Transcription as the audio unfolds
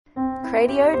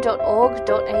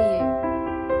catholitradio.org.au.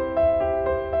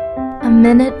 A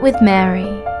Minute with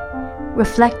Mary,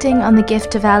 reflecting on the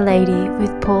gift of Our Lady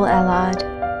with Paul Ellard.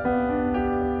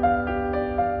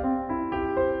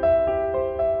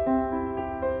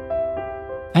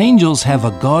 Angels have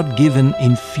a God-given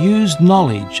infused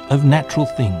knowledge of natural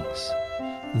things.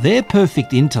 Their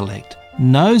perfect intellect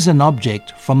knows an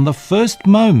object from the first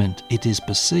moment it is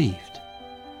perceived.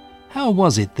 How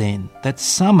was it then that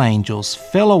some angels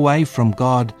fell away from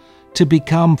God to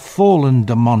become fallen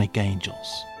demonic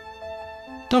angels?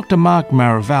 Dr. Mark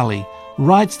Maravalli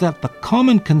writes that the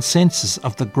common consensus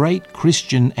of the great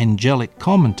Christian angelic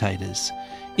commentators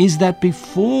is that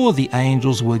before the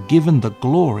angels were given the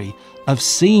glory of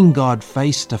seeing God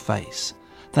face to face,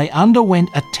 they underwent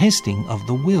a testing of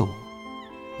the will.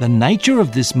 The nature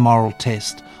of this moral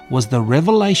test was the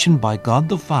revelation by God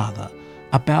the Father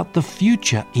about the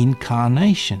future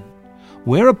incarnation,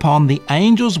 whereupon the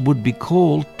angels would be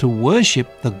called to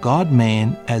worship the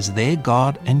God-man as their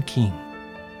God and King.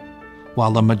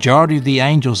 While the majority of the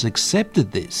angels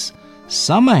accepted this,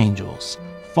 some angels,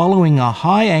 following a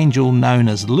high angel known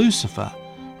as Lucifer,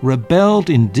 rebelled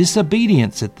in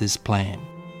disobedience at this plan,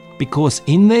 because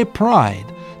in their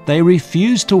pride they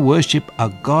refused to worship a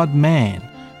God-man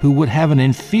who would have an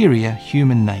inferior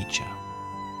human nature.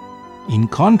 In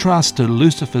contrast to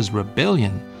Lucifer's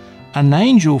rebellion, an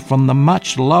angel from the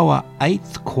much lower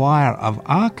 8th choir of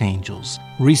archangels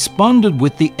responded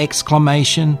with the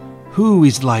exclamation, "Who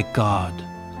is like God?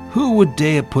 Who would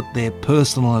dare put their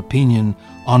personal opinion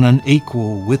on an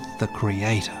equal with the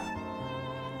Creator?"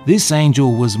 This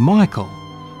angel was Michael,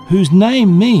 whose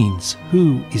name means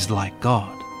 "who is like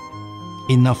God."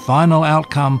 In the final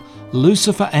outcome,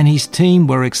 Lucifer and his team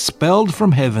were expelled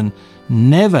from heaven,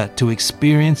 never to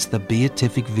experience the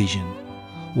beatific vision,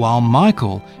 while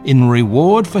Michael, in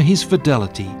reward for his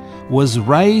fidelity, was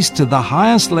raised to the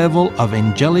highest level of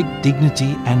angelic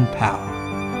dignity and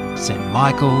power. Saint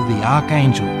Michael the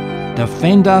Archangel,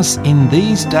 defend us in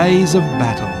these days of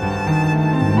battle.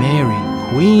 Mary,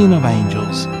 Queen of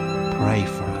Angels, pray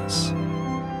for us.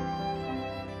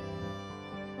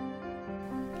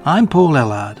 I'm Paul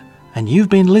Ellard, and you've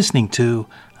been listening to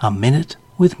A Minute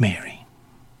with Mary.